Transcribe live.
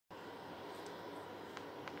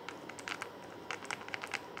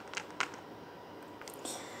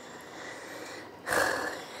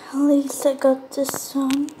least I got the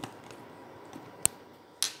sun.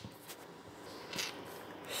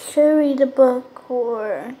 Should I read a book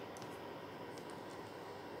or...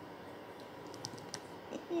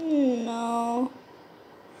 No.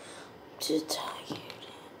 I'm too tired.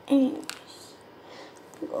 Anyways,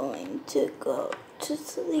 I'm going to go to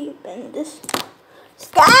sleep in this...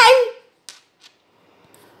 Sky!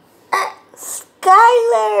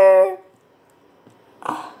 Skylar!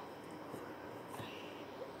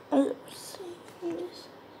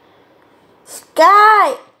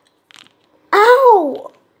 Sky!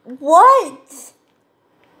 Ow! What?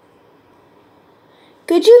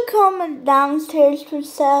 Could you come downstairs for a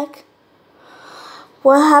sec?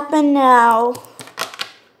 What happened now?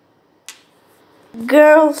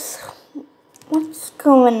 Girls, what's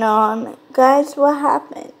going on? Guys, what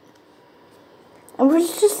happened? I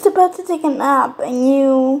was just about to take a nap and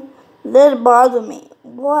you let it bother me.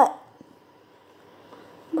 What?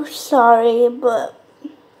 We're sorry, but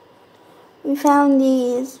we found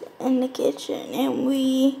these in the kitchen and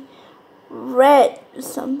we read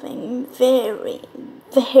something very,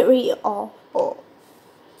 very awful.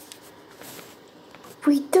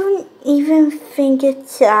 We don't even think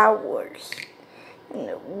it's ours.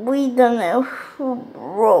 And we don't know who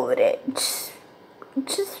wrote it.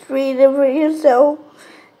 Just read it for yourself.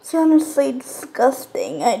 It's honestly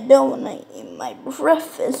disgusting. I don't want to eat my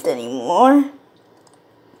breakfast anymore.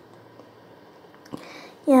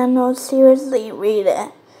 Yeah, no, seriously, read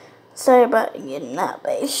it. Sorry about getting that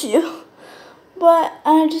issue. But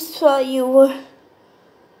I just thought you would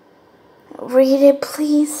read it,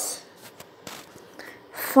 please.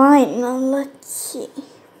 Fine, now let's see.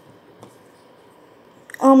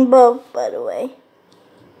 On both, by the way.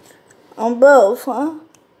 On both, huh?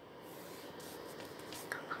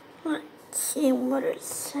 Let's see what it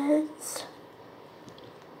says.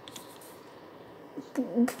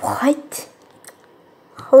 What?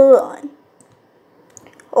 Hold on.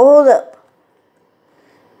 Hold up.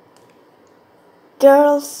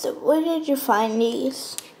 Girls, where did you find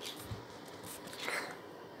these?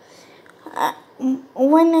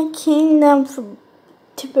 When I came down to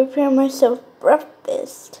prepare myself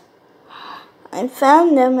breakfast, I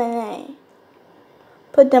found them and I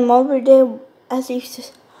put them over there as you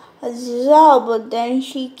saw, but then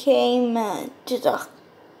she came to talk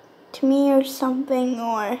to me or something,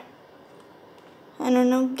 or I don't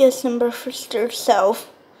know, get some breakfast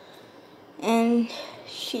herself, and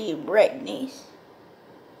she read these.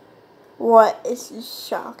 What is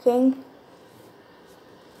shocking?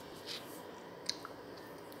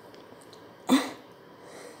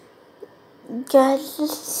 Guys,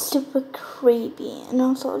 this is super creepy and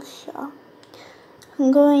also shocked.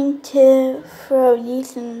 I'm going to throw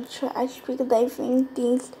these in the trash because I think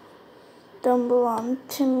these don't belong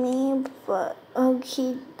to me, but I'll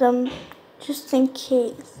keep them just in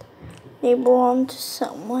case they belong to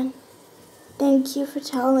someone. Thank you for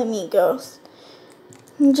telling me, girls.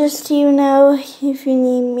 And just so you know, if you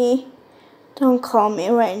need me, don't call me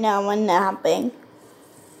right now. I'm napping.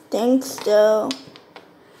 Thanks, though.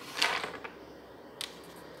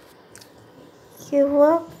 You're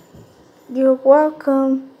welcome.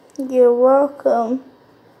 You're welcome.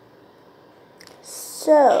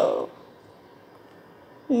 So,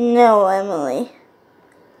 no, Emily.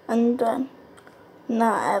 I'm done.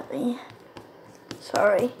 Not Abby.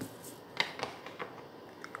 Sorry.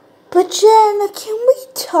 But Jenna, can we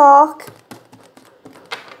talk?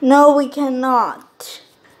 No, we cannot.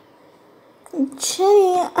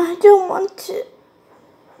 Jenny, I don't want to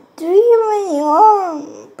do you any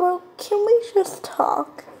harm, but can we just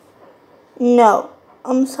talk? No,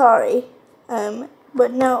 I'm sorry,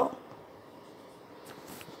 but no.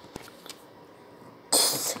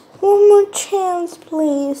 Just one more chance,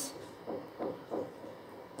 please.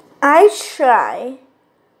 I try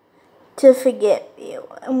to forgive you,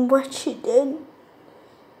 and what you did,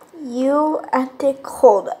 you acted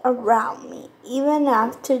cold around me, even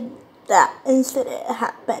after that incident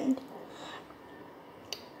happened.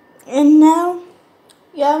 And now,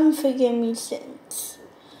 you haven't forgiven me since.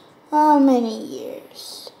 How many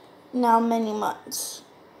years? Now many months.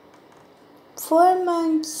 4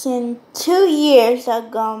 months and 2 years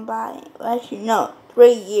have gone by. Actually, no,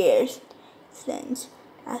 3 years since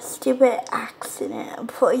that stupid accident of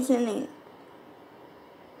poisoning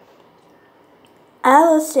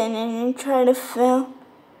Allison, and you try to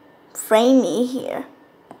frame me here.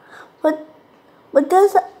 What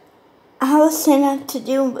does Allison have to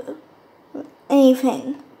do with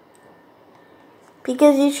anything?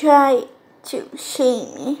 Because you try to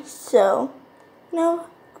shame me, so no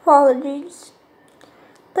apologies.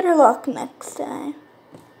 Better luck next time.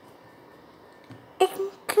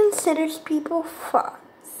 And considers people's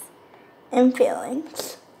thoughts and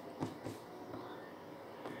feelings.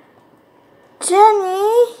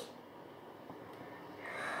 Jenny.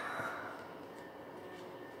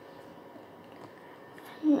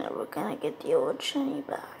 I'm never gonna get the old Jenny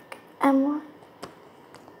back, am I?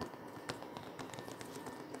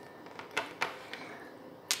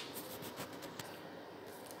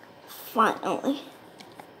 Finally.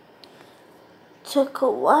 Took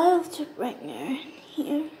a while to bring her in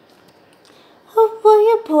here. Oh boy,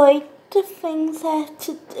 oh boy, the things I had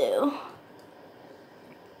to do.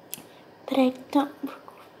 But I don't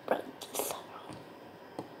regret this at all.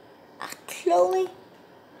 Actually,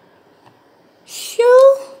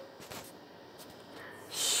 she'll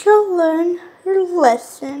learn her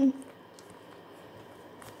lesson.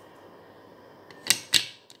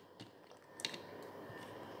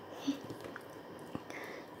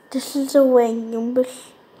 This is the way you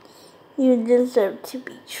deserve to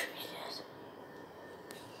be treated.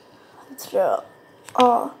 After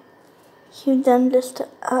all, you've done this to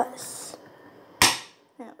us.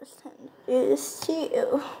 Now it's time to do this to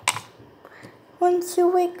you. Once you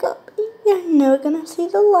wake up, you're never gonna see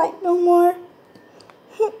the light no more.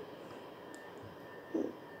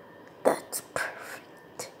 That's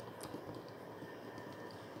perfect.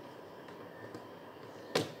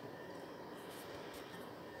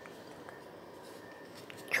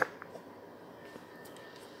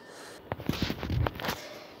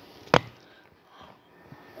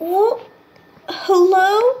 Oh,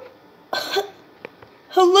 hello?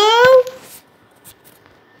 Hello?